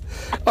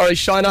 Alright,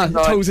 Shauna,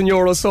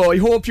 €1,000. So I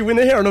hope you win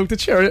a hair now to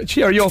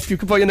cheer you up. You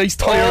could buy a nice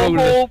tyre out of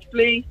it.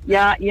 Hopefully,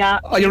 yeah.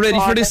 Are you ready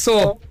for this,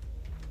 so?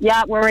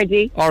 Yeah, we're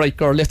ready. Alright,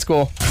 girl, let's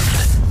go.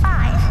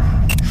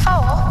 5,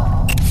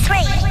 4,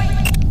 3,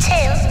 2,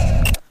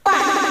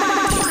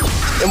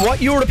 1. In what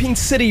European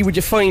city would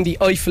you find the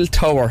Eiffel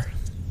Tower?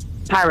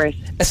 Paris.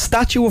 A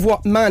statue of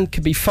what man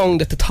could be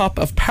found at the top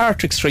of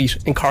Patrick Street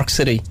in Cork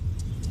City?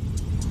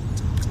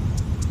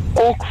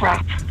 Oh,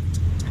 crap.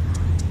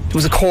 There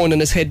was a cone in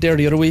his head there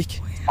the other week.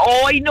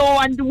 Oh, I know,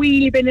 and the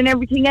wheel bin and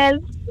everything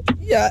else.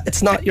 Yeah,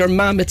 it's not your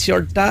mum, it's your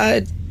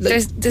dad.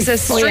 There's a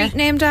street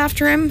named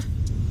after him.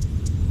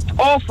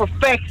 Oh, for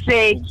feck's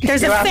sake.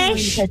 There's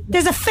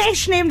a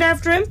fish named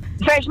after him.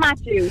 Fresh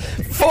Matthew.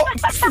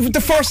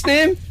 The first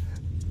name?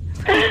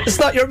 It's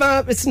not your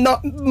mum, it's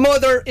not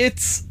mother,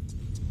 it's...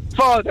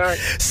 Father.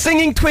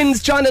 Singing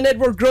twins John and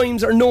Edward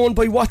Grimes are known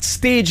by what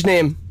stage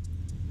name?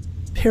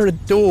 Pair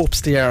of dopes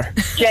they are.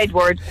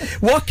 Jedward.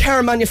 What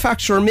car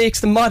manufacturer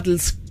makes the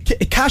models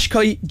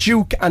Qashqai,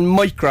 Duke and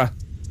Micra?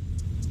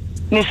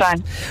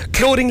 Nissan.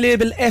 Clothing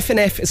label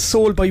F&F is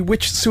sold by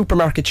which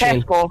supermarket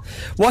chain? Tesco.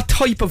 What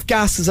type of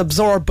gas is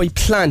absorbed by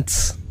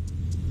plants?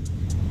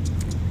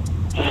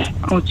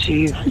 Oh,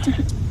 jeez.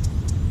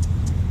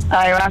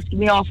 You're asking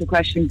me awful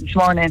questions this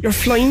morning. You're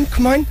flying,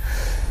 come on.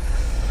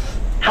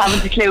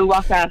 Haven't a clue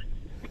what's that.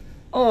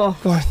 Oh.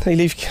 Go on, I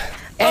leave.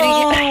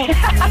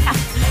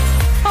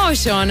 Oh,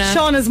 Shauna.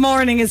 Shauna's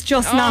morning is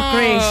just not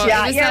great.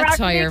 Yeah, was you're that actually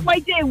tired? making my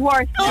day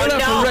worse. You're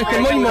not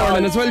wrecking my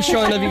morning as well,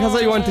 Shauna, because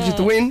I wanted you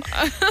to win.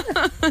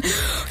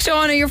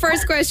 Shauna, your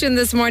first question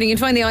this morning. You'd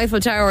find the Eiffel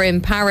Tower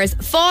in Paris.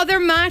 Father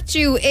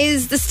Matthew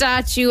is the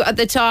statue at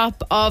the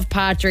top of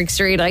Patrick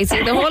Street. I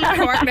see the whole of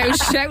Cork now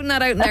shouting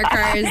that out in their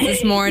cars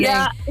this morning.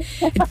 Yeah.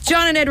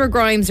 John and Edward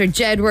Grimes are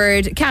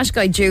Jedward,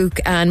 Cashguy Duke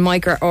and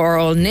Micah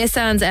Oral.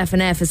 Nissan's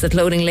F&F is the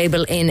clothing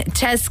label in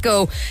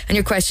Tesco. And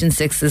your question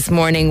 6 this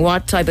morning.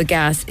 What type of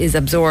gas is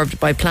absorbed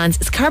by plants?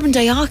 It's carbon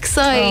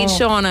dioxide,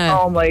 Shauna.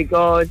 Oh my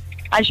God.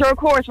 And sure, of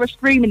course, we're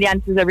screaming the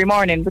answers every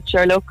morning, but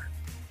sure, look.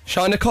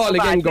 Shauna, call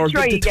again, Gord.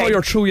 try The again.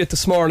 tire threw you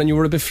this morning. You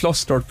were a bit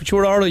flustered, but you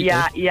were alright.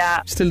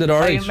 Yeah. Still did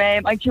alright.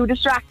 I'm too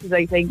distracted,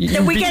 I think.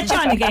 Then we get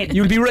John again.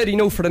 You'll be ready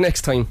now for the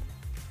next time.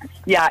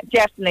 Yeah,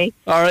 definitely.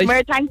 All right.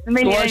 Mary, thanks a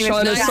million. Go on, anyway.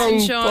 Shauna, Nice song.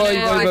 one, Shauna.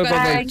 Bye. I've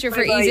got a picture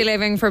for Easy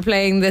Living for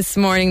playing this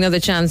morning. Another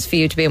chance for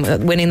you to be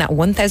winning that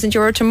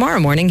 €1,000 tomorrow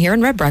morning here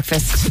in Red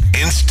Breakfast.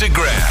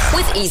 Instagram.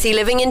 With Easy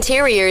Living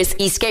Interiors,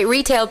 Eastgate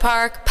Retail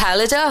Park,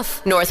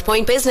 Paladuff, North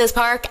Point Business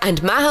Park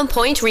and Mahon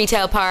Point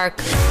Retail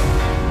Park.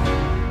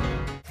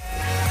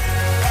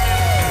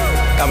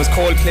 That was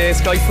Coldplay,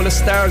 Sky Full of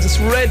Stars. This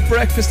Red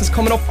Breakfast is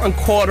coming up on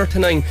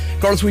 8:45.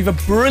 Girls, we have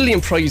a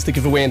brilliant prize to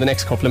give away in the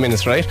next couple of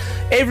minutes, right?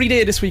 Every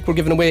day this week we're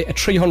giving away a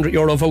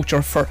 €300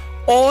 voucher for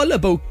All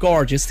About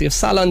Gorgeous. They have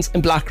salons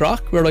in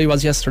Blackrock, where I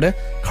was yesterday,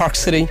 Cork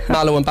City,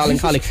 Mallow and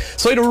Ballincollig.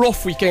 So I had a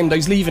rough weekend. I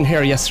was leaving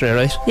here yesterday,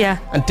 right? Yeah.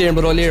 And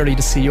Dermot O'Leary,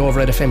 the CEO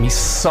over Red FM, he's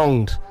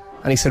sound.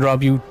 And he said,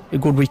 Rob, you a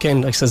good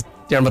weekend? I says,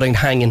 Dermot, I'm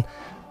hanging.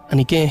 And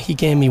he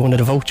gave me one of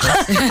the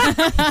vouchers. He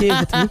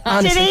gave it to me,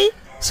 honestly. Did he?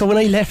 So when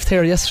I left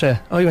here yesterday,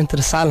 I went to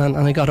the salon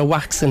and I got a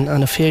waxing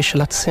and a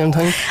facial at the same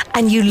time.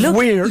 And you look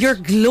weird. You're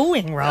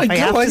glowing, Rob. I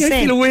have to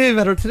say. I feel way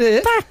better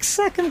today. Back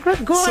second,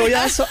 go So on.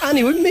 yeah, so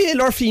anyway,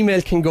 male or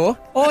female can go.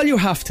 All you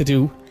have to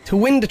do to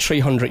win the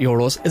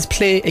 €300 is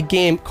play a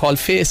game called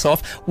Face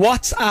Off.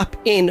 WhatsApp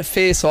in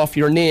Face Off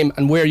your name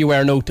and where you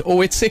are now to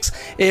 086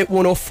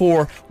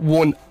 8104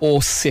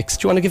 106.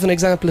 Do you want to give an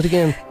example of the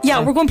game?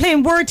 Yeah, we're going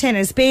playing word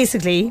tennis,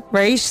 basically,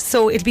 right?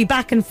 So it'll be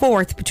back and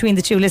forth between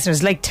the two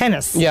listeners, like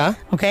tennis. Yeah.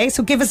 Okay,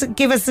 so give us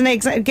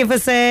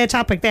a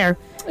topic there.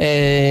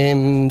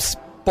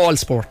 Ball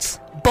sports.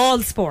 Ball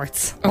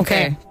sports.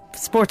 Okay.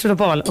 Sports with a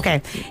ball.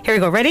 Okay, here we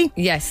go. Ready?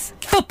 Yes.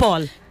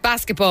 Football.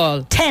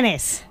 Basketball.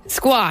 Tennis.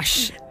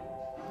 Squash.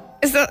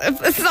 It's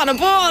not a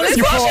ball. It's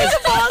Squash is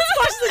a ball.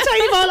 Squash is a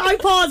tiny ball. I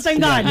paused. I'm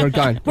gone. You're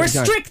gone. We're You're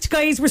gone. strict,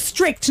 guys. We're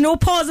strict. No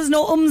pauses,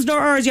 no ums, no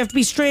ers. You have to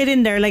be straight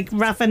in there like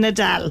Rafa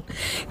Nadal.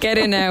 Get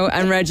in now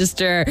and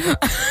register.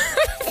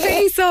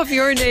 Face Off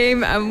your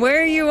name and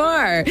where you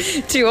are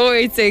to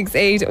 086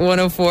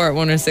 8104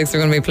 106. We're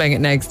going to be playing it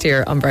next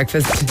here on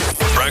Breakfast.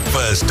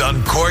 Breakfast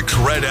on Cork's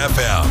Red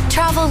FM.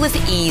 Travel with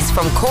ease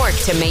from Cork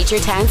to major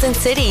towns and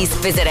cities.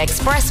 Visit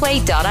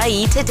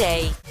expressway.ie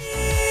today.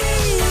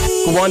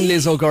 Go on,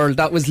 Lizzo girl.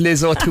 That was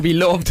Lizzo to be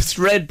loved. It's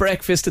Red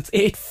Breakfast. It's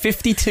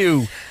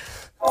 8:52.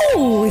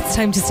 Oh, it's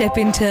time to step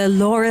into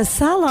Laura's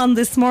salon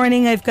this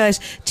morning. I've got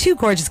two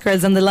gorgeous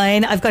girls on the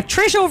line. I've got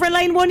Trish over in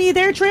line 1. Are you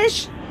there,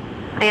 Trish?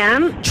 I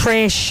am.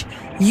 Trish,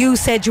 you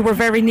said you were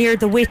very near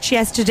the witch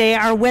yesterday,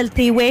 our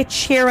wealthy witch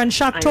here on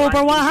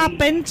Shocktober. What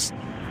happened?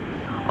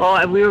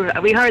 Oh,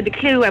 we heard the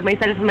clue,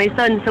 myself and my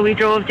son, so we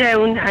drove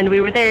down and we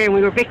were there and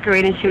we were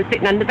bickering and she was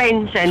sitting on the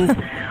bench and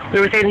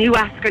we were saying, you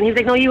ask her, and he was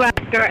like, no, you ask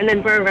her, and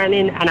then Burr ran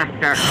in and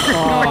asked her.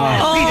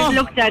 We just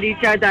looked at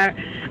each other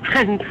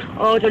and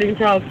don't even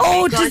talk.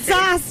 Oh,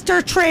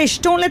 disaster, Trish.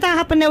 Don't let that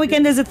happen now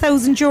again. There's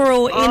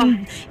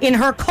 €1,000 in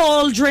her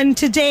cauldron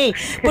today.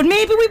 But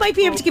maybe we might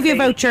be able to give you a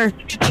voucher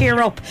to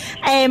cheer up.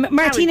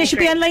 Martina should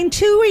be on line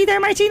 2. Are you there,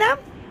 Martina?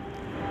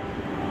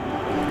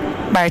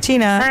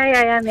 Martina. Hi,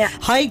 I am, yeah.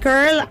 Hi,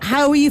 girl.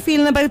 How are you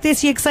feeling about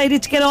this? You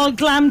excited to get all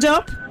glammed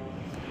up?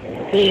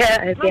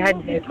 Yeah, we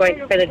had quite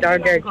a bit of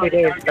dog there 2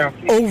 days, so.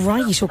 Oh,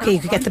 right. Okay, you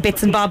could get the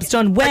bits and bobs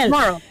done. Well,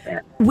 tomorrow.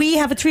 We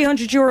have a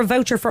 €300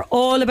 voucher for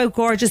All About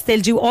Gorgeous.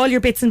 They'll do all your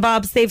bits and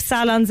bobs. They've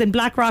salons in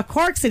Blackrock,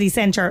 Cork City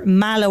Centre,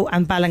 Mallow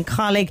and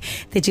Ballincollig.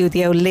 They do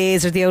the old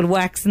laser, the old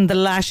wax and the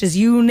lashes,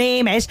 you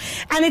name it.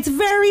 And it's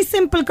very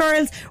simple,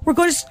 girls. We're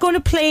just going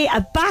to play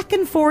a back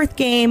and forth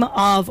game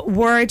of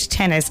word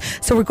tennis.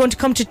 So we're going to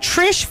come to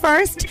Trish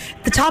first.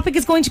 The topic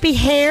is going to be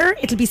hair.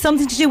 It'll be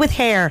something to do with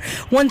hair.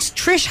 Once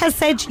Trish has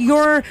said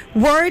your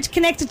word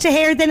connected to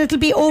hair, then it'll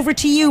be over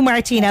to you,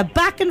 Martina.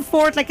 Back and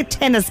forth like a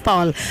tennis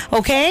ball.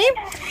 Okay?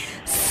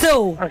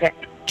 So,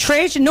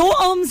 Trish, no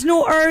ums,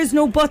 no ers,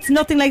 no buts,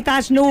 nothing like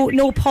that.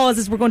 No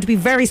pauses. We're going to be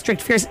very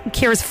strict.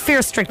 Kira's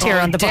fierce strict here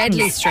on the buttons.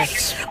 Deadly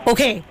strict.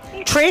 Okay,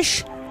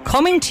 Trish,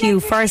 coming to you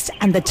first,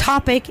 and the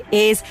topic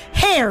is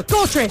hair.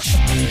 Go, Trish.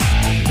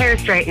 Hair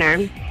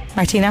straightener.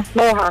 Martina.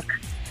 Mohawk.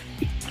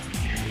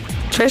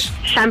 Trish.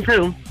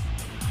 Shampoo.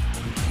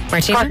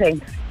 Martina.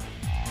 Cutting.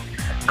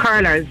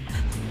 Curlers.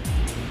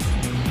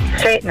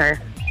 Straightener.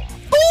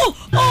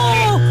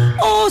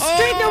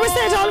 Straightener was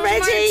said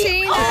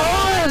already.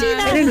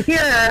 Martina. I didn't hear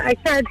her. I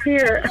can't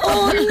hear.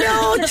 Oh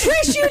no,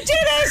 Trish, you did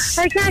it.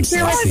 I can't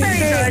hear what you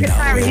said.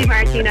 Sorry,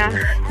 Martina.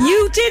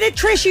 You did it,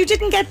 Trish. You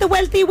didn't get the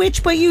Wealthy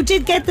Witch, but you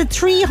did get the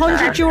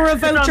 €300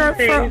 voucher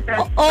for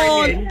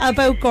All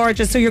About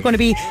Gorgeous. So you're going to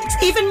be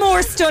even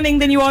more stunning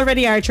than you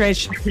already are,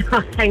 Trish.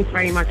 Thanks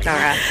very much,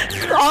 Laura.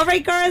 All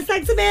right, girls.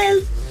 Thanks a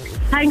mil.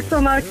 Thanks so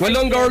much. Well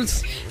done,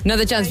 girls.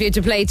 Another chance for you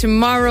to play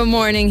tomorrow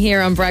morning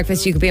here on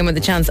Breakfast. You could be in with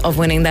the chance of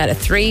winning that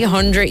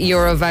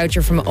 €300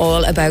 voucher from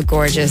All About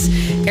Gorgeous.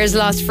 Here's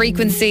Lost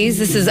Frequencies.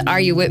 This is Are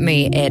You With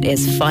Me? It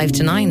is 5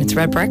 to 9. It's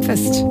Red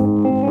Breakfast.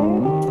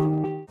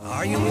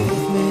 Are you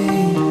with me?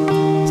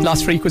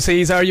 Lost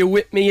Frequencies. Are you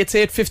with me? It's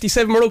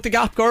 8:57. We're out the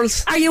gap,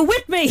 girls. Are you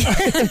with me? Time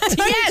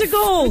to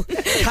go.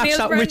 Catch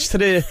that witch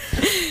today.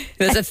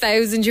 There's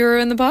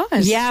 €1,000 in the pot.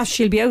 Yeah,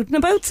 she'll be out and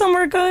about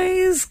somewhere,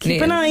 guys.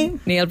 Keep an eye.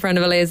 Neil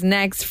Prendeville is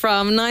next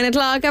from 9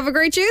 o'clock. Have a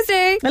great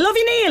Tuesday. I love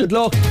you, Neil. Good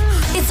luck.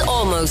 It's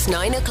almost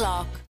 9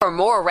 o'clock. For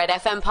more Red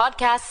FM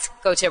podcasts,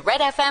 go to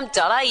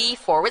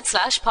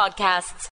redfm.ie/podcasts.